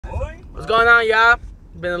What's going on, y'all?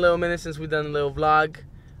 Been a little minute since we done a little vlog.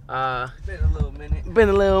 Been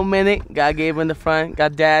a little minute. Got Gabe in the front.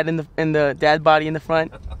 Got Dad in the dad body in the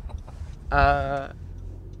front. I'm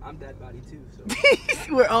dad body too.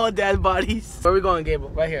 So. We're all dad bodies. Where we going, Gable?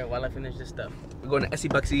 Right here while I finish this stuff. We're going to Essie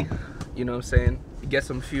Bucksy. You know what I'm saying? Get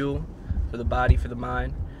some fuel for the body, for the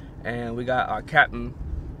mind, and we got our captain.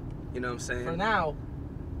 You know what I'm saying? For now,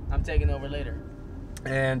 I'm taking over later.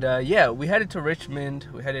 And yeah, we headed to Richmond.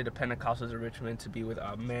 We headed to Pentecostals of Richmond to be with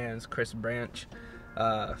our man's Chris Branch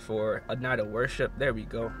for a night of worship. There we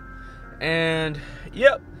go. And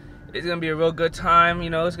yep, it's gonna be a real good time. You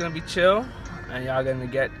know, it's gonna be chill, and y'all gonna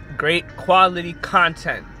get great quality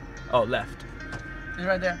content. Oh, left. It's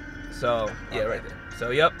right there. So yeah, right there. So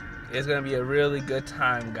yep, it's gonna be a really good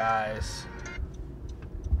time, guys.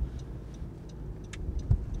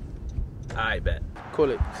 I bet. Cool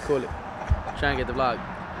it. Trying to get the vlog.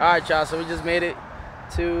 Alright, y'all, so we just made it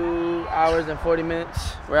 2 hours and 40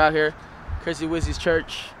 minutes. We're out here, Chrissy Wissy's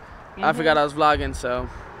church. I forgot I was vlogging, so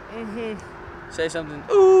say something.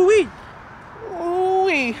 Ooh-wee.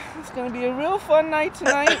 Ooh-wee. It's gonna be a real fun night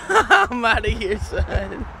tonight. I'm out of here, son.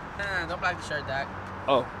 Nah, don't block the shirt, Doc.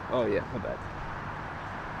 Oh yeah, my bad.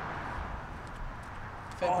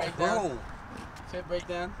 Fit breakdown. Fit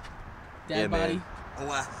breakdown. Dad body. Man. Oh,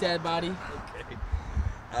 wow. Dad body. Okay.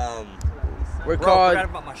 We're Bro, called I forgot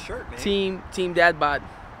about my shirt, man. Team Dad Bod.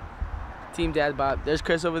 Team Dad Bod. There's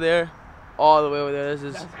Chris over there, all the way over there.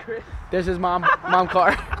 There's his mom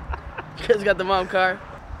car. Chris got the mom car.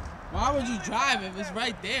 Why would you drive if it's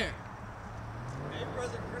right there? Hey,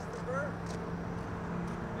 brother Christopher.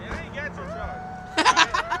 Man, I ain't got your charge.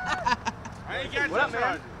 I ain't got your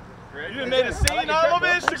charge. You done made a scene all over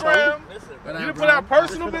Instagram. You done put out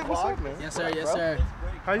personal business. What's up, man? Yes, sir. Yes, sir.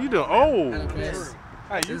 How you doing? Oh. Hello, Chris.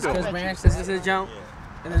 How you This is doing? Chris Branch. This is his jump.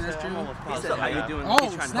 And then that's Drew. He said, how you doing? Oh,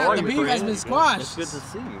 snap. The beef has been squashed. Good to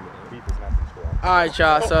see you, man. All right,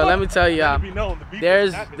 y'all. So let me tell y'all, Be known, the beef there's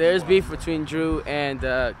is happening. beef between Drew and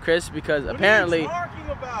Chris because apparently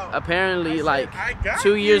like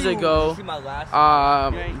 2 years ago, See my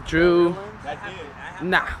last Drew.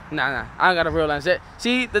 Nah. I don't got a real answer.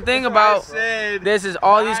 See, the thing about this is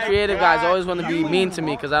all these creative guys always want to be mean to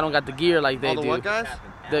me because I don't got the gear like they do.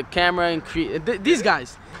 The camera and these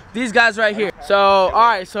guys right here. So all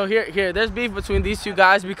right, so here there's beef between these two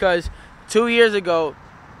guys because 2 years ago,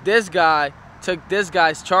 this guy took this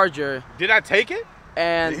guy's charger. Did I take it?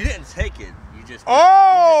 And you didn't take it. You just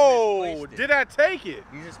Did I take it?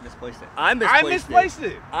 You just misplaced it. I misplaced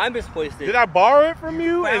it. I misplaced it. Did I borrow it from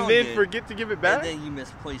you and found then it, forget to give it back? And then you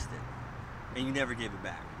misplaced it, and you never gave it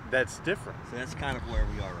back. That's different. So that's kind of where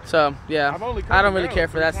we are right so yeah, I've only I don't come really down care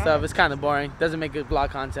for 3 that stuff. times. It's kind of boring. Doesn't make good vlog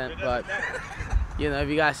content, but you know, if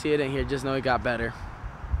you guys see it in here, just know it got better,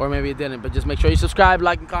 or maybe it didn't. But just make sure you subscribe,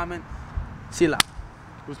 like, and comment. See ya.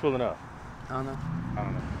 Who's pulling up? I don't know. I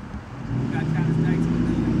don't know.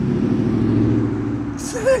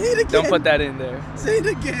 Say it again. Don't put that in there. Say it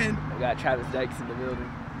again. We got Travis Dykes in the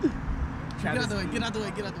building. Get out the way. Get out the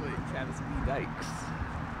way. Get out the way. Travis E. Dykes.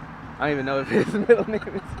 I don't even know if his middle name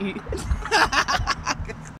is E.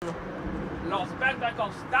 Los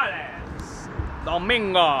Pentecostales.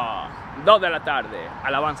 Domingo, 2 de la tarde.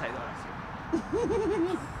 Alabanza y adoración.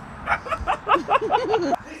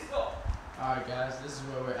 Alright, guys, this is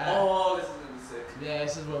where we're at. Oh, this is gonna be sick. Yeah,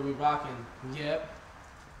 this is where we're rocking. Yep.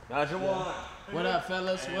 Roger one. What up,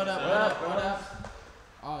 fellas? What up?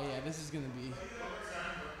 Oh, yeah, this is gonna be.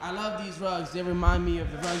 I love these rugs. They remind me of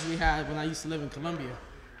the rugs we had when I used to live in Colombia.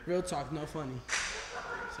 Real talk, no funny.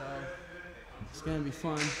 So, it's gonna be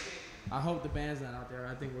fun. I hope the band's not out there.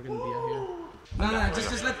 I think we're gonna be out here. No,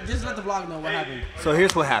 just let the vlog know what happened. So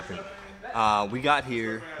here's what happened. We got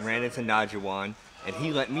here, ran into Najuan, and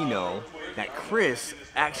he let me know that Chris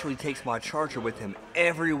actually takes my charger with him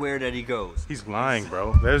everywhere that he goes. He's lying,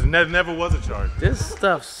 bro. There's never was a charge. This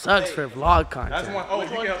stuff sucks for vlog content. That's one. Oh, you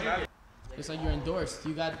can help me out. It's like you're endorsed.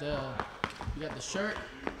 You got the shirt.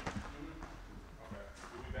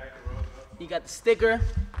 You got the sticker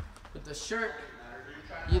with the shirt.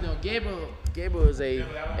 You know, Gabriel is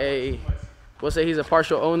we'll say he's a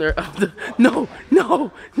partial owner of the. No.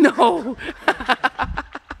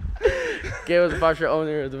 Gabriel's a partial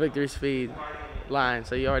owner of the Victory Speed line,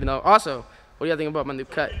 so you already know. Also, what do y'all think about my new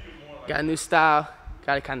cut? Got a new style.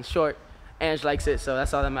 Got it kind of short. Ange likes it, so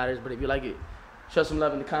that's all that matters. But if you like it, show some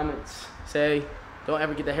love in the comments. Say, don't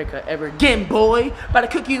ever get that haircut ever again, boy. About to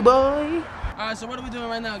cook you, boy. All right, so what are we doing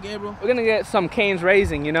right now, Gabriel? We're gonna get some Cane's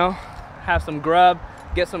Raising, you know? Have some grub,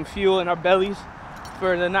 get some fuel in our bellies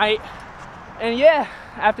for the night. And yeah,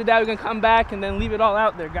 after that we're gonna come back and then leave it all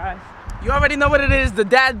out there, guys. You already know what it is. The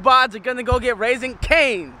dad bods are gonna go get Raising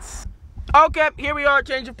Cane's. Okay, here we are,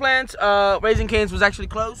 change of plans. Raising Cane's was actually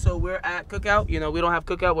closed, so we're at Cookout. You know, we don't have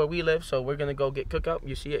Cookout where we live, so we're gonna go get Cookout.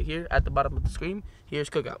 You see it here at the bottom of the screen. Here's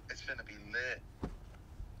Cookout. It's gonna be lit.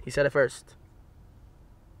 He said it first.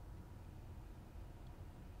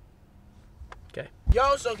 Okay.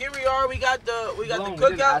 Yo, so here we are. We got the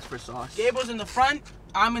Cookout. Ask for sauce. Gable's in the front.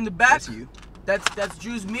 I'm in the back. That's you. That's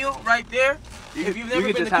Drew's meal right there. If you've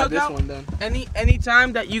never been to have this Cookout, one then.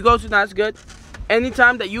 anytime that you go to, that's good.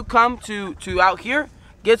 Anytime that you come to out here,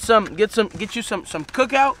 get you some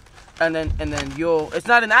Cookout, and then you'll. It's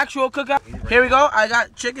not an actual Cookout. Here we go. I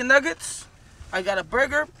got chicken nuggets, I got a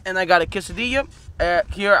burger, and I got a quesadilla.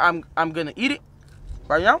 Here I'm gonna eat it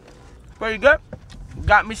right now. Pretty good.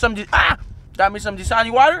 Got me some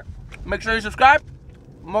Dasani water. Make sure you subscribe.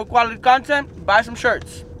 More quality content. Buy some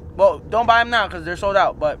shirts. Well, don't buy them now because they're sold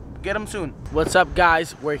out, but get them soon. What's up,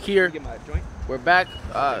 guys? We're here. Get my joint. We're back.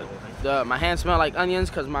 My hands smell like onions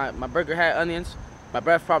because my burger had onions. My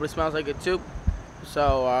breath probably smells like it too.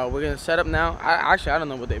 So we're gonna set up now. I don't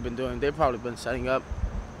know what they've been doing. They've probably been setting up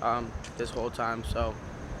this whole time. So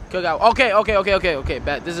Cookout. Okay.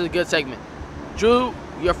 Bet this is a good segment. Drew,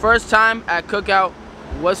 your first time at Cookout.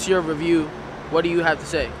 What's your review? What do you have to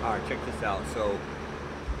say? All right, check this out. So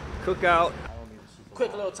Cookout.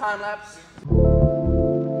 Quick little time lapse.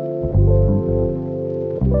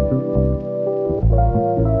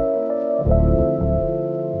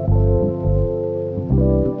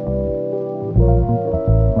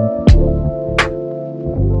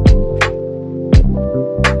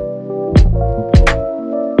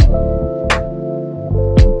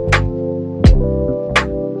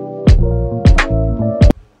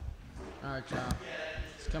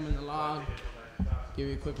 Coming along, give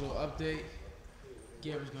you a quick little update.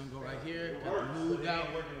 Gabriel's gonna go right here, got the mood out.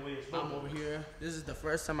 I'm over here. This is the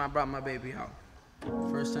first time I brought my baby out.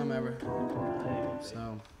 First time ever.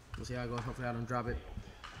 So we'll see how it goes. Hopefully I don't drop it.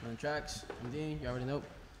 On tracks, Dean, you already know.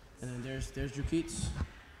 And then there's Drew Keats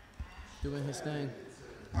doing his thing.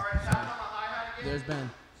 So, there's Ben,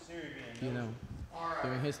 you know,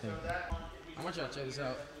 doing his thing. I want y'all to check this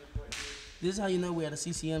out. This is how you know we had a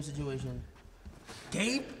CCM situation.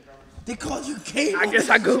 Gabe? They called you Gabe? I guess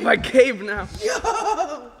I go by Gabe now.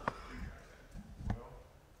 Yo!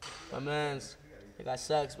 My man's. That guy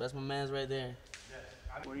sucks, but that's my man's right there.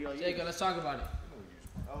 Jacob, let's talk about it.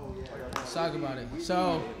 Let's talk about it.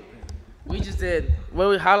 So, we just did,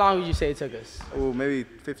 how long would you say it took us? Oh, maybe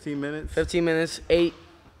 15 minutes. 15 minutes, eight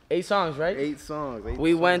songs, right? 8 songs.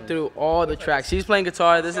 We went through all the tracks. He's playing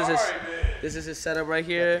guitar. This is his setup right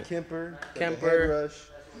here. Kemper. Kemper. Rush.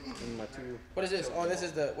 And my two. What is this? Oh, this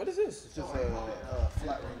is what is this? It's just a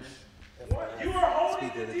flat range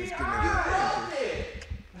speaker that just gives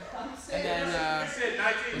me And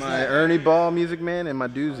then, my Ernie Ball Music Man and my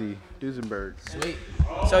Doozy, Duesenberg. Sweet.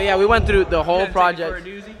 So yeah, we went through the whole project.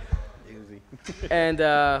 Doozy. And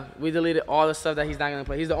we deleted all the stuff that he's not gonna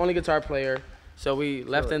play. He's the only guitar player, so we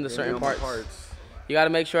left in the certain parts. You gotta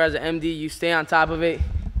make sure as an MD you stay on top of it,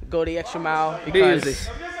 go the extra mile, because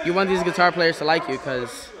you want these guitar players to like you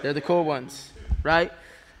because they're the cool ones, right?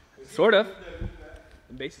 Sort of.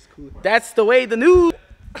 The bass is cool. That's the way the news.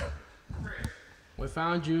 We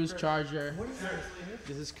found Drew's charger.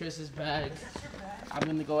 This is Chris's bag. I'm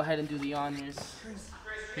gonna go ahead and do the honors.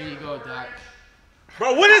 Here you go, Doc.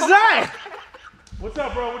 Bro, what is that? What's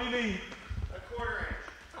up, bro? What do you need? A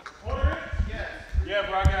quarter inch. Yes. Yeah,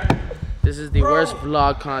 bro, I got it. This is the worst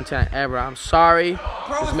vlog content ever. I'm sorry.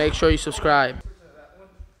 Just make sure you subscribe.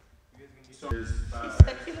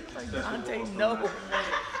 Dante, no.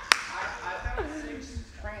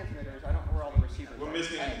 We're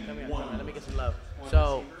missing one. Let me get some love.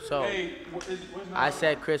 So I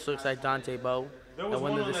said Chris looks like Dante Bo. And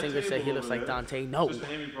one of the singers said he looks like Dante. No.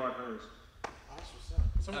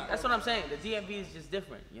 That's what I'm saying. The DMV is just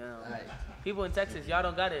different, you know. People in Texas, y'all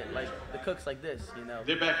don't got it like the cooks like this, you know.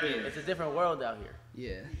 They're back there. It's a different world out here.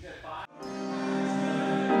 Yeah.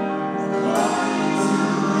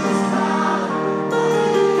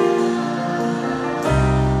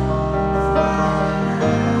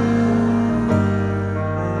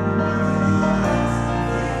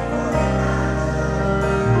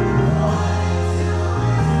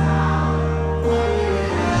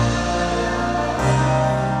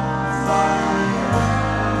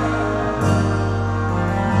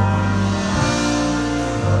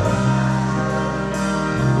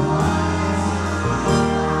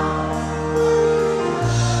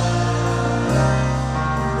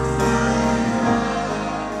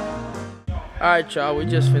 Alright, y'all, we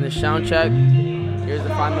just finished sound check. Here's the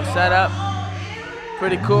final setup.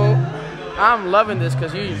 Pretty cool. I'm loving this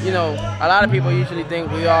because you know, a lot of people usually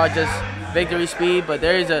think we all just victory speed, but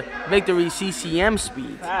there is a victory CCM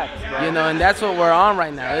speed. You know, and that's what we're on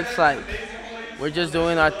right now. It's like we're just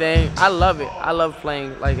doing our thing. I love it. I love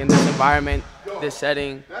playing like in this environment, this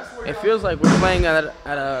setting. It feels like we're playing at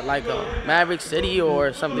a like a Maverick City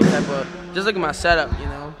or something type of. Just look at my setup, you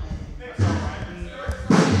know.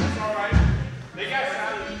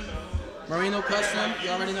 Marino Custom, you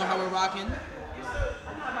already know how we're rocking.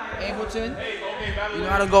 Ableton, you know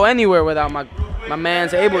how to go anywhere without my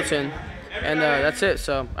man's Ableton. And that's it.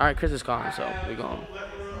 So, all right, Chris is calling, so we're going.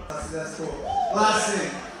 That's cool. Last thing,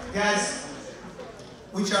 guys,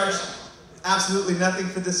 we charge absolutely nothing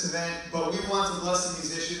for this event, but we want to bless the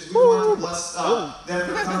musicians. We want to bless them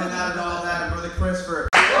for coming out and all that, and Brother Chris for.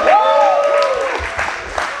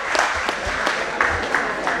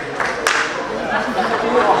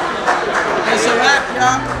 It's a wrap,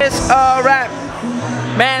 y'all. It's a wrap.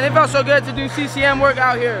 Man, it felt so good to do CCM work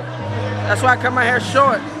out here. That's why I cut my hair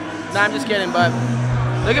short. Nah, I'm just kidding, but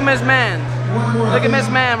look at Miss Man. Look at Miss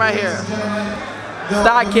Man right here.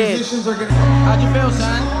 Star Kid. How'd you feel,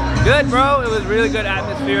 son? Good, bro. It was really good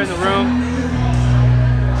atmosphere in the room.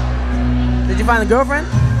 Did you find a girlfriend?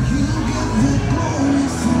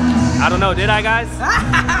 I don't know. Did I, guys?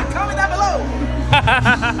 Comment down below.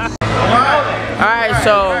 Alright,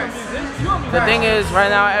 so the thing is, right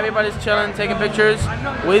now everybody's chilling, taking pictures.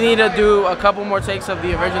 We need to do a couple more takes of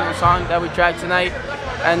the original song that we tracked tonight,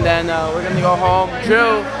 and then we're gonna go home.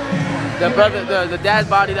 Drew, the dad's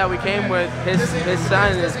body that we came with, his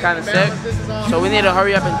son is kind of sick, so we need to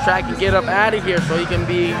hurry up and track and get up out of here so he can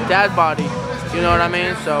be dad's body. You know what I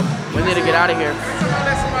mean? So we need to get out of here.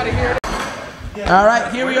 All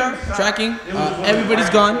right, here we are tracking. Everybody's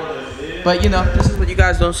gone. But you know, this is what you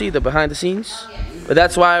guys don't see, the behind the scenes. But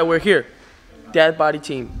that's why we're here. Dad body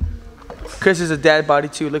team. Chris is a dad body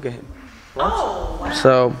too, look at him. Oh, wow.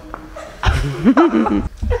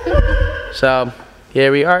 So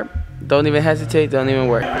here we are. Don't even hesitate, don't even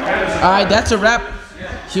worry. Alright, that's a wrap.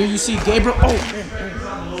 Here you see Gabriel.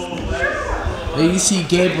 Here you see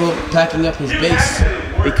Gabriel packing up his bass.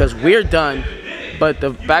 Because we're done. But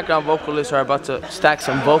the background vocalists are about to stack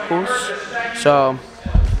some vocals. So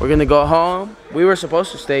we're gonna go home. We were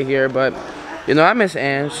supposed to stay here, but you know, I miss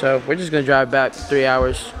Ann, so we're just gonna drive back 3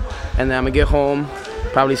 hours, and then I'm gonna get home,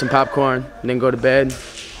 probably some popcorn, and then go to bed,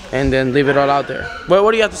 and then leave it all out there. Well,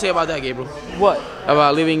 what do you have to say about that, Gabriel? What?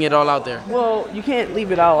 About leaving it all out there? Well, you can't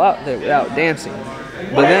leave it all out there without dancing.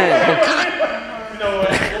 But then,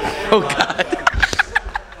 oh God.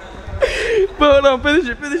 But hold on, finish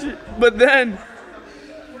it. But then,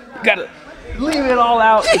 you gotta leave it all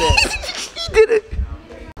out there. He did it.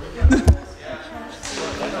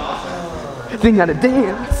 Then you gotta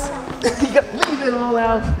dance. You gotta leave it all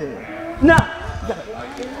out there. No, you gotta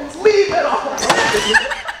leave it all out there.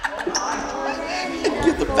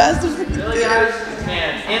 Get the bastards from the dance.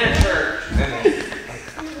 Man, in a church.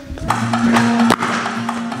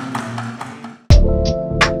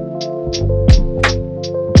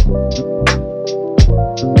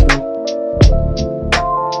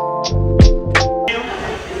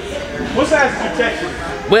 What size is your texture?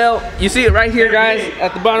 Well, you see it right here, guys,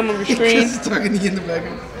 at the bottom of your screen. talking to you in the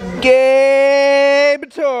background. Gabe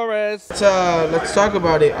Torres. Let's talk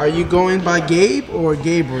about it. Are you going by Gabe or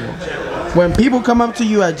Gabriel? When people come up to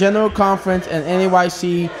you at General Conference and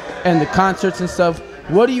NAYC and the concerts and stuff,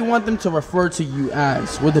 what do you want them to refer to you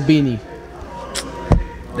as with the beanie?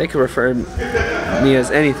 They can refer me as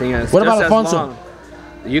anything as. What about Alfonso?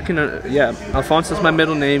 You can, yeah, Alfonso's my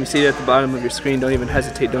middle name. You see it at the bottom of your screen. Don't even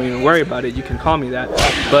hesitate. Don't even worry about it. You can call me that.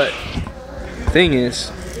 But the thing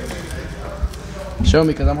is, show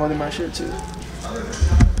me, because I'm holding my shirt too.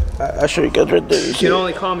 I'll show you guys right there. You can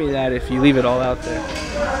only call me that if you leave it all out there.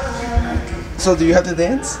 So do you have to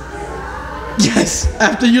dance? Yes,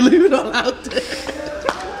 after you leave it all out there.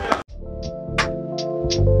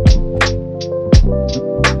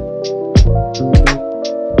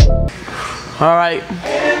 All right,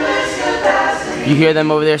 you hear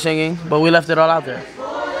them over there singing, but we left it all out there.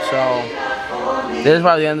 So this is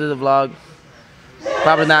probably the end of the vlog.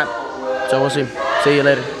 Probably not. So we'll see. See you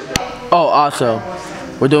later. Oh, also,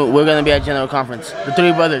 we're gonna be at General Conference. The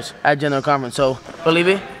three brothers at General Conference. So believe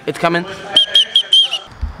it, it's coming.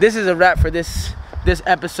 This is a wrap for this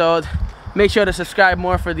episode. Make sure to subscribe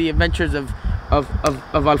more for the adventures of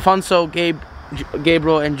Alfonso,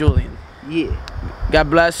 Gabriel, and Julian. Yeah.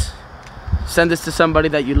 God bless. Send this to somebody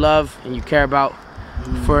that you love and you care about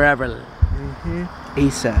forever.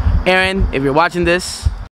 ASAP. Aaron, if you're watching this,